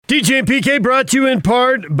DJ and PK brought to you in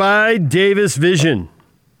part by Davis Vision.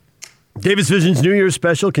 Davis Vision's New Year's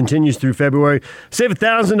special continues through February. Save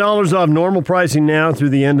 $1,000 off normal pricing now through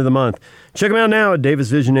the end of the month. Check them out now at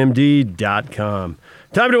davisvisionmd.com.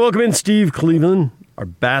 Time to welcome in Steve Cleveland, our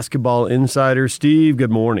basketball insider. Steve,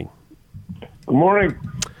 good morning. Good morning.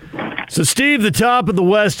 So, Steve, the top of the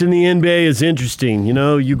West in the NBA is interesting. You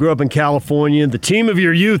know, you grew up in California. The team of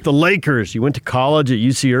your youth, the Lakers, you went to college at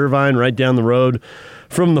UC Irvine right down the road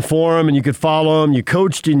from the Forum, and you could follow them. You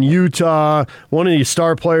coached in Utah. One of your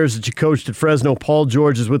star players that you coached at Fresno, Paul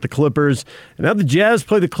George, is with the Clippers. And now the Jazz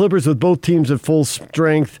play the Clippers with both teams at full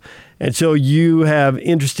strength. And so you have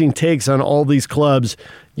interesting takes on all these clubs.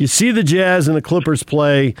 You see the Jazz and the Clippers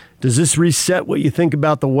play. Does this reset what you think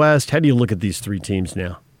about the West? How do you look at these three teams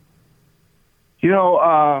now? You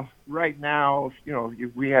know, right now, you know,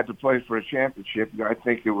 if we had to play for a championship, I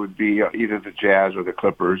think it would be either the Jazz or the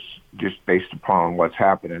Clippers, just based upon what's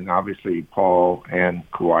happening. Obviously, Paul and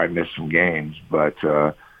Kawhi missed some games, but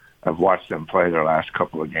I've watched them play their last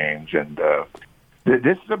couple of games, and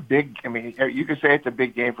this is a big. I mean, you could say it's a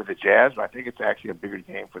big game for the Jazz, but I think it's actually a bigger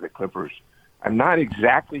game for the Clippers. I'm not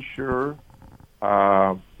exactly sure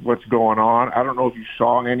what's going on. I don't know if you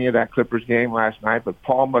saw any of that Clippers game last night, but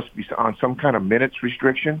Paul must be on some kind of minutes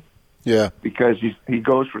restriction. Yeah. Because he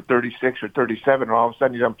goes for 36 or 37, and all of a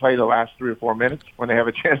sudden he doesn't play the last 3 or 4 minutes when they have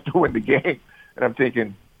a chance to win the game. And I'm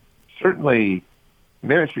thinking, certainly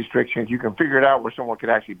minutes restrictions, you can figure it out where someone could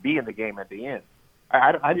actually be in the game at the end.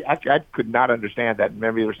 I could not understand that.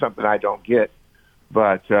 Maybe there's something I don't get.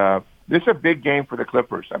 But this is a big game for the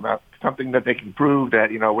Clippers. Something that they can prove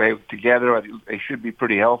that, you know, together they should be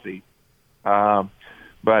pretty healthy. But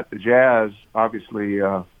the Jazz obviously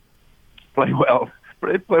play well.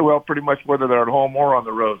 They play well pretty much whether they're at home or on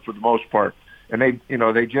the road for the most part. And they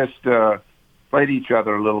just played each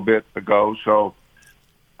other a little bit ago. So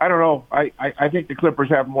I don't know. I think the Clippers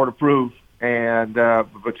have more to prove, and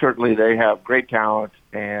but certainly they have great talent.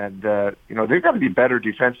 And, you know, they've got to be better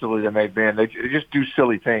defensively than they've been. They just do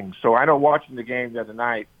silly things. So I know watching the game the other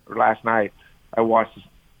night, or last night, I watched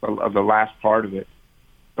the last part of it.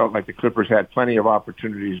 Felt like the Clippers had plenty of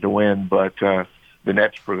opportunities to win, but the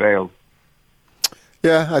Nets prevailed.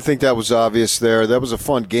 Yeah, I think that was obvious there. That was a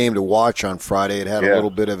fun game to watch on Friday. It had a little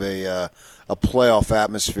bit of a playoff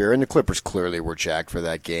atmosphere, and the Clippers clearly were jacked for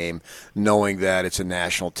that game, knowing that it's a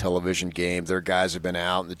national television game. Their guys have been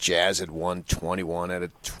out, and the Jazz had won 21 out of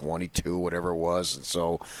 22, whatever it was. And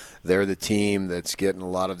so they're the team that's getting a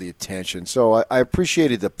lot of the attention. So I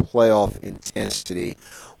appreciated the playoff intensity.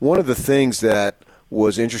 One of the things that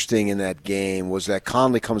was interesting in that game was that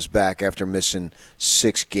Conley comes back after missing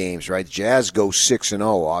 6 games, right? Jazz go 6-0,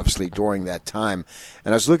 obviously, during that time.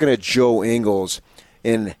 And I was looking at Joe Ingles.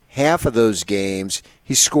 In half of those games,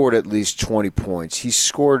 he scored at least 20 points. He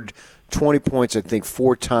scored 20 points, I think,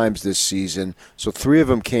 4 times this season. So 3 of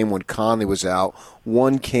them came when Conley was out.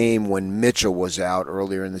 1 came when Mitchell was out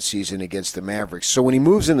earlier in the season against the Mavericks. So when he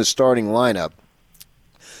moves in the starting lineup,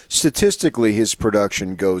 statistically, his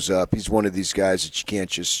production goes up. He's one of these guys that you can't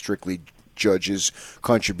just strictly judge his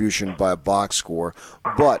contribution by a box score.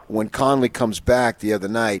 But when Conley comes back the other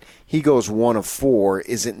night, he goes 1 of 4,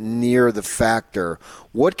 isn't near the factor.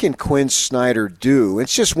 What can Quinn Snyder do?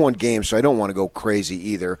 It's just one game, so I don't want to go crazy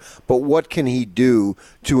either. But what can he do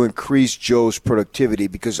to increase Joe's productivity?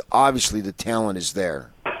 Because obviously the talent is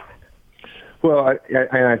there. Well,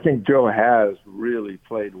 I think Joe has really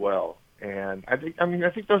played well. And I think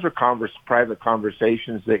those are private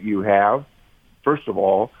conversations that you have, first of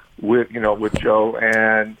all, with Joe,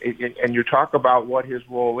 and you talk about what his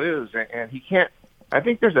role is, and he can't. I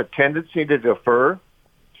think there's a tendency to defer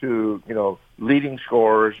to, you know, leading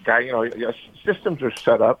scorers. Systems are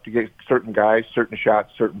set up to get certain guys, certain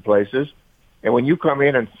shots, certain places, and when you come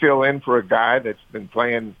in and fill in for a guy that's been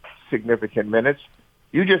playing significant minutes,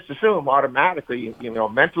 you just assume automatically, you know,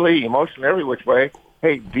 mentally, emotionally, every which way,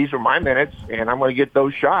 hey, these are my minutes, and I'm going to get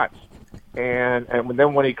those shots. And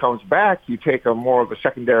then when he comes back, you take a more of a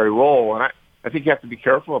secondary role. And I think you have to be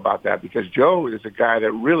careful about that, because Joe is a guy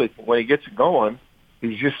that really, when he gets going,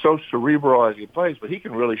 he's just so cerebral as he plays, but he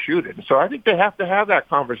can really shoot it. And so I think they have to have that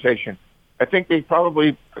conversation. I think they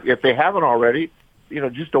probably, if they haven't already, you know,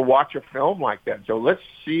 just to watch a film like that. So let's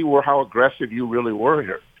see how aggressive you really were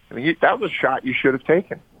here. I mean, that was a shot you should have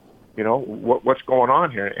taken. You know, what's going on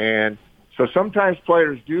here? And so sometimes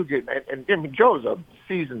players do get, and I mean, Joe's a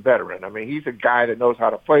seasoned veteran. I mean, he's a guy that knows how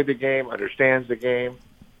to play the game, understands the game.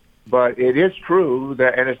 But it is true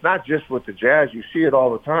that, and it's not just with the Jazz, you see it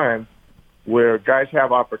all the time, where guys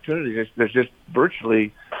have opportunities. There's just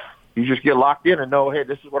virtually, you just get locked in and know, hey,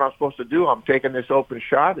 this is what I'm supposed to do. I'm taking this open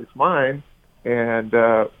shot. It's mine. and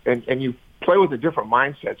you play with a different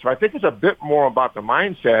mindset. So I think it's a bit more about the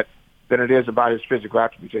mindset than it is about his physical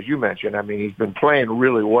attributes, as you mentioned. I mean, he's been playing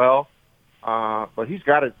really well, but he's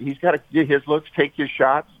got to get his looks, take his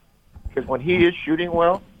shots, because when he is shooting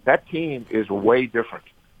well, that team is way different.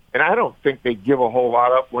 And I don't think they give a whole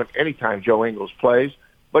lot up when anytime Joe Ingles plays,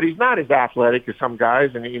 but he's not as athletic as some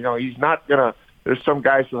guys, and he's not gonna. There's some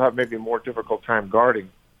guys who have maybe a more difficult time guarding,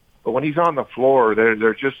 but when he's on the floor,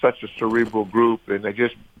 they're just such a cerebral group, and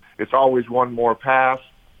it's always one more pass,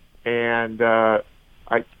 and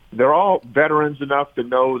they're all veterans enough to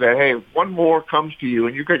know that, hey, if one more comes to you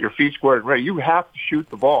and you got your feet squared and ready, you have to shoot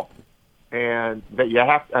the ball. And that you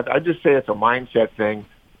have to, I just say it's a mindset thing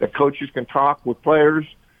that coaches can talk with players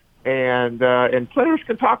and players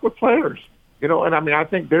can talk with players. And I mean, I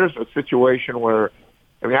think there's a situation where,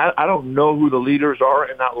 I don't know who the leaders are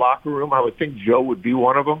in that locker room. I would think Joe would be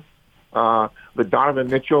one of them. But Donovan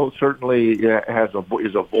Mitchell certainly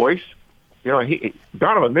is a voice.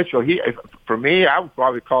 Donovan Mitchell, for me, I would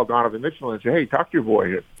probably call Donovan Mitchell and say, hey, talk to your boy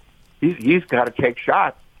here. He's got to take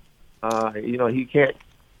shots. He's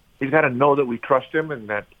got to know that we trust him and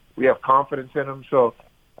that we have confidence in him. So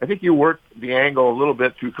I think you work the angle a little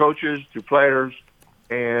bit through coaches, through players,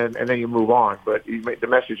 and then you move on. But the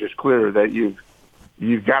message is clear that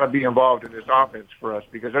you've got to be involved in this offense for us,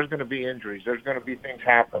 because there's going to be injuries. There's going to be things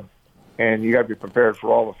happen, and you got to be prepared for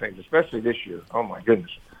all the things, especially this year. Oh, my goodness.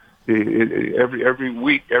 Every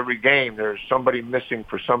week, every game, there's somebody missing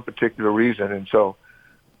for some particular reason. And so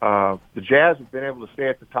the Jazz have been able to stay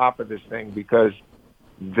at the top of this thing because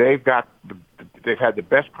they've had the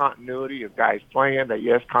best continuity of guys playing. That,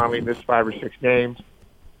 yes, Conley missed 5 or 6 games.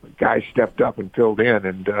 But guys stepped up and filled in.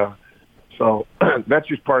 And so that's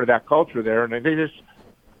just part of that culture there. And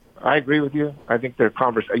I agree with you. I think you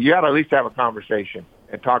got to at least have a conversation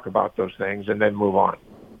and talk about those things and then move on.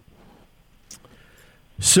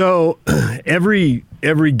 So every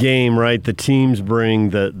game, right, the teams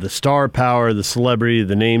bring the star power, the celebrity,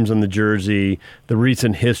 the names on the jersey, the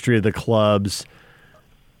recent history of the clubs.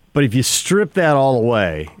 But if you strip that all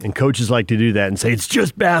away, and coaches like to do that and say it's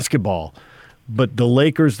just basketball, but the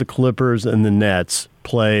Lakers, the Clippers, and the Nets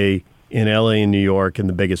play in L.A. and New York in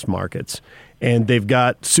the biggest markets. And they've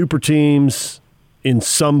got super teams in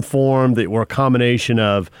some form that were a combination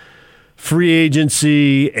of free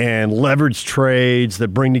agency and leveraged trades that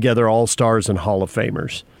bring together all-stars and Hall of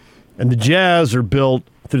Famers. And the Jazz are built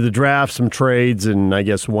through the draft, some trades, and I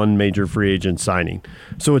guess one major free agent signing.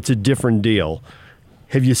 So it's a different deal.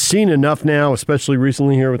 Have you seen enough now, especially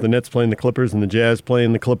recently here with the Nets playing the Clippers and the Jazz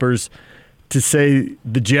playing the Clippers, to say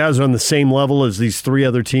the Jazz are on the same level as these 3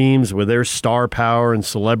 other teams with their star power and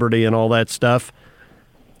celebrity and all that stuff?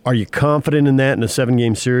 Are you confident in that in a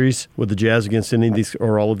 7-game series with the Jazz against any of these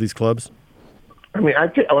or all of these clubs? I mean,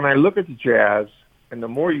 when I look at the Jazz, and the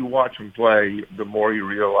more you watch them play, the more you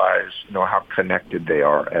realize, how connected they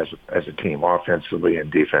are as a team, offensively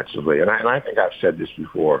and defensively. And I think I've said this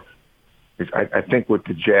before. I think with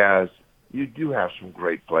the Jazz, you do have some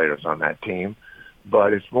great players on that team,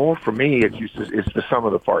 but it's more for me. It's the sum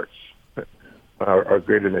of the parts are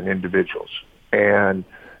greater than individuals. And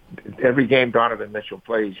every game Donovan Mitchell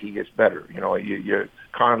plays, he gets better.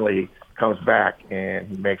 Conley comes back and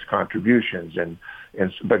he makes contributions, and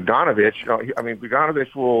Bogdanovich.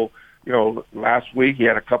 Bogdanovich will. Last week he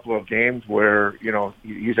had a couple of games where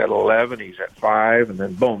he's at 11, he's at 5, and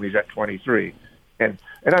then boom, he's at 23. And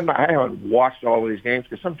I haven't watched all of these games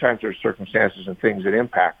because sometimes there's circumstances and things that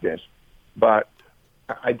impact this, but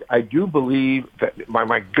I do believe that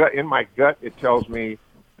my gut it tells me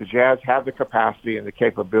the Jazz have the capacity and the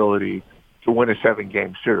capability to win a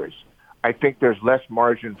 7-game series. I think there's less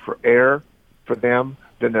margin for error for them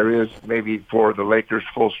than there is maybe for the Lakers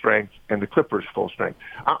full strength and the Clippers full strength.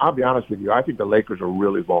 I'll be honest with you. I think the Lakers are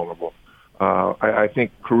really vulnerable. I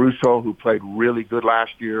think Caruso, who played really good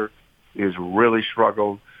last year, is really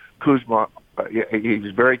struggled. Kuzma,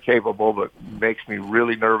 he's very capable, but makes me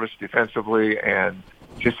really nervous defensively and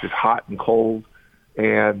just is hot and cold.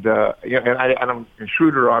 And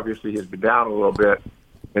Schroeder obviously has been down a little bit.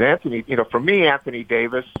 And Anthony, for me, Anthony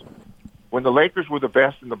Davis, when the Lakers were the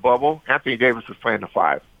best in the bubble, Anthony Davis was playing the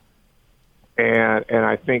 5. And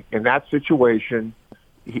I think in that situation,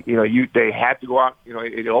 they had to go out.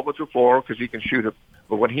 It opens the floor because he can shoot it.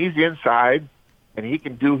 But when he's inside and he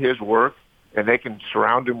can do his work, and they can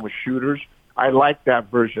surround him with shooters, I like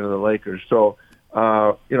that version of the Lakers. So,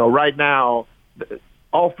 right now,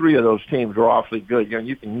 all 3 of those teams are awfully good.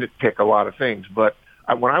 You can nitpick a lot of things, but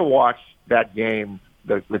when I watched that game,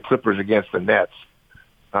 the Clippers against the Nets,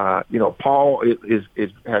 Paul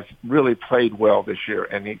has really played well this year,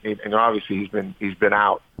 and obviously he's been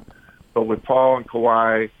out. But with Paul and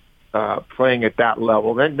Kawhi playing at that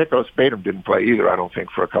level, then Nicholas Batum didn't play either, I don't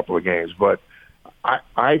think, for a couple of games. But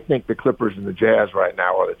I think the Clippers and the Jazz right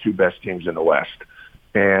now are the two best teams in the West.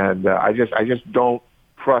 And I just don't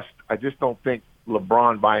trust. I just don't think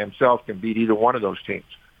LeBron by himself can beat either one of those teams.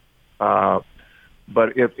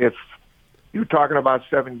 But if you're talking about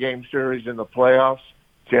 7-game series in the playoffs,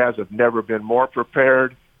 Jazz have never been more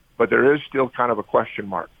prepared, but there is still kind of a question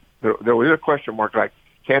mark. There is a question mark, like,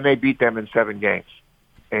 can they beat them in 7 games?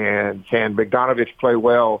 And can Bogdanovich play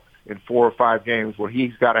well in 4 or 5 games where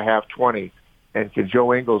he's got to have 20? And can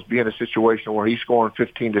Joe Ingles be in a situation where he's scoring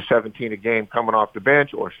 15 to 17 a game coming off the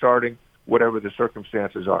bench or starting, whatever the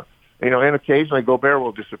circumstances are? And occasionally Gobert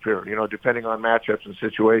will disappear, depending on matchups and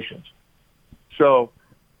situations. So,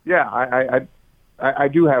 yeah, I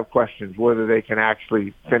do have questions whether they can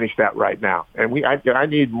actually finish that right now. And we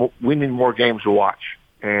need more games to watch.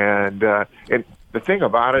 And the thing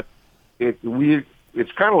about it,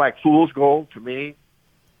 it's kind of like fool's gold to me.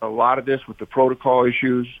 A lot of this with the protocol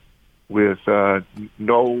issues, with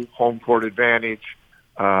no home court advantage,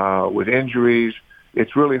 with injuries.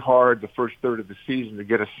 It's really hard the first third of the season to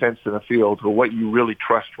get a sense in the field for what you really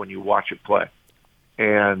trust when you watch it play.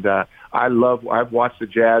 And I've watched the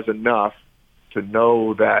Jazz enough to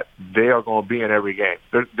know that they are going to be in every game.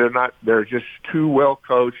 They're just too well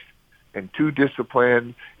coached and too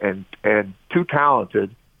disciplined and too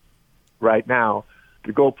talented right now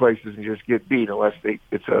to go places and just get beat unless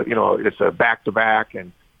it's a back-to-back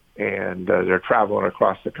and they're traveling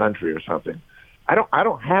across the country or something. I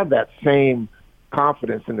don't have that same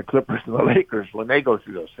confidence in the Clippers and the Lakers when they go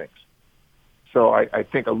through those things. So I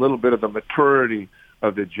think a little bit of the maturity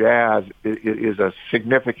of the Jazz is a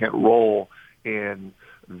significant role in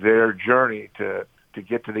their journey to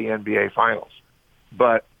get to the NBA Finals.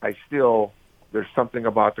 But there's something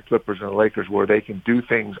about the Clippers and the Lakers where they can do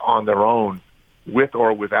things on their own with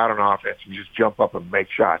or without an offense and just jump up and make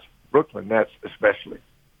shots. Brooklyn Nets especially.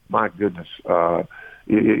 My goodness.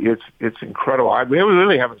 It's incredible. We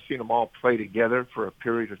really haven't seen them all play together for a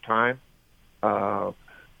period of time.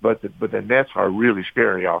 But the Nets are really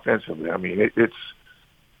scary offensively. I mean,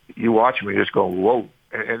 you watch them and you just go, whoa.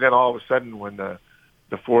 And then all of a sudden when the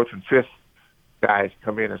fourth and fifth guys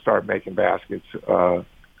come in and start making baskets,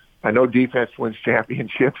 I know defense wins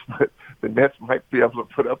championships, but the Nets might be able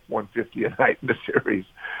to put up 150 a night in the series.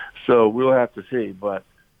 So we'll have to see. But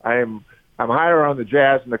I'm higher on the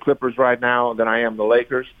Jazz and the Clippers right now than I am the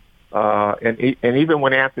Lakers. And even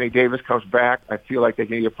when Anthony Davis comes back, I feel like they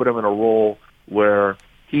can either put him in a role where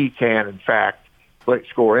he can, in fact,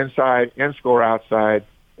 score inside and score outside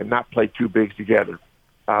and not play two bigs together.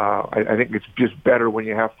 I think it's just better when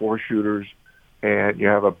you have 4 shooters and you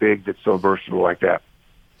have a big that's so versatile like that.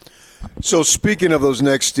 So speaking of those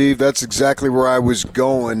Knicks, Steve, that's exactly where I was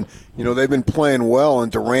going. They've been playing well,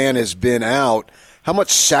 and Durant has been out. How much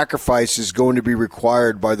sacrifice is going to be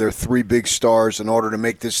required by their 3 big stars in order to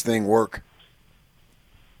make this thing work?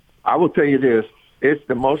 I will tell you this. It's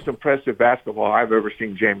the most impressive basketball I've ever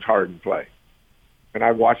seen James Harden play. And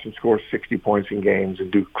I've watched him score 60 points in games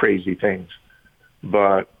and do crazy things.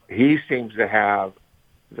 But he seems to have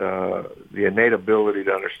the innate ability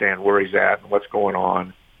to understand where he's at and what's going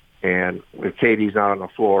on. And if KD's not on the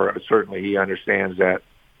floor, certainly he understands that.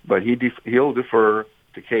 But he'll defer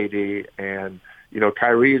to KD, and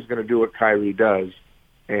Kyrie is going to do what Kyrie does,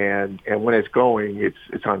 and when it's going,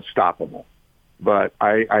 it's unstoppable. But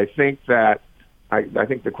I think that I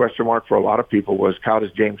think the question mark for a lot of people was, how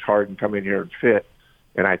does James Harden come in here and fit?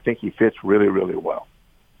 And I think he fits really, really well.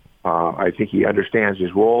 I think he understands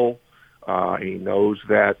his role. He knows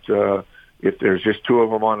that if there's just 2 of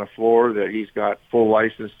them on the floor, that he's got full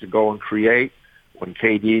license to go and create. When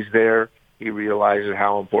KD's there, he realizes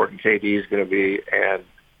how important KD is going to be. And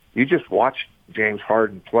you just watch James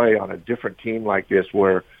Harden play on a different team like this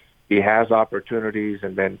where he has opportunities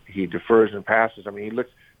and then he defers and passes. I mean,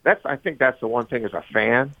 I think that's the one thing as a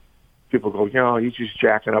fan. People go, he's just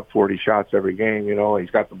jacking up 40 shots every game. He's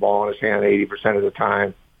got the ball in his hand 80% of the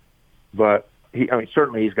time. But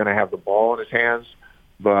certainly he's going to have the ball in his hands.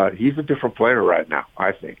 But he's a different player right now,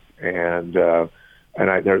 I think, and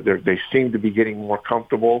they seem to be getting more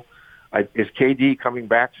comfortable. Is KD coming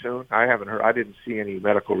back soon? I haven't heard. I didn't see any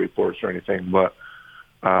medical reports or anything, but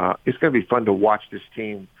it's going to be fun to watch this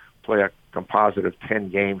team play a composite of 10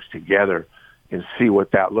 games together and see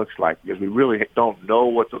what that looks like, because we really don't know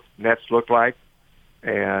what the Nets look like,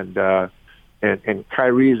 and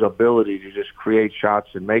Kyrie's ability to just create shots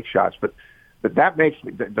and make shots, but that makes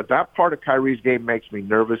me that part of Kyrie's game makes me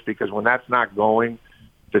nervous, because when that's not going,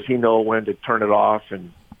 does he know when to turn it off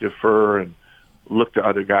and defer and look to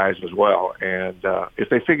other guys as well. And if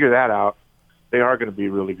they figure that out, they are going to be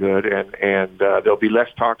really good. And there'll be less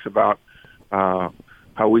talks about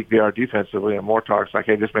how weak they are defensively, and more talks like,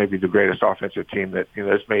 hey, this may be the greatest offensive team that,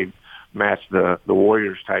 this may match the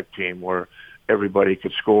Warriors type team where everybody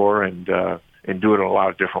could score and do it in a lot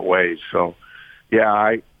of different ways. So,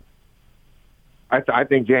 yeah, I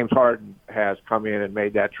think James Harden has come in and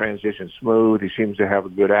made that transition smooth. He seems to have a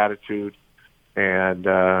good attitude, and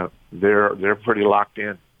they're pretty locked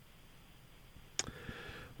in.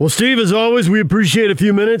 Well, Steve, as always, we appreciate a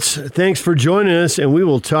few minutes. Thanks for joining us, and we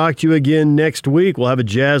will talk to you again next week. We'll have a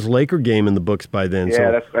Jazz-Laker game in the books by then.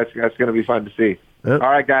 Yeah, so. That's going to be fun to see. All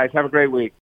right, guys, have a great week.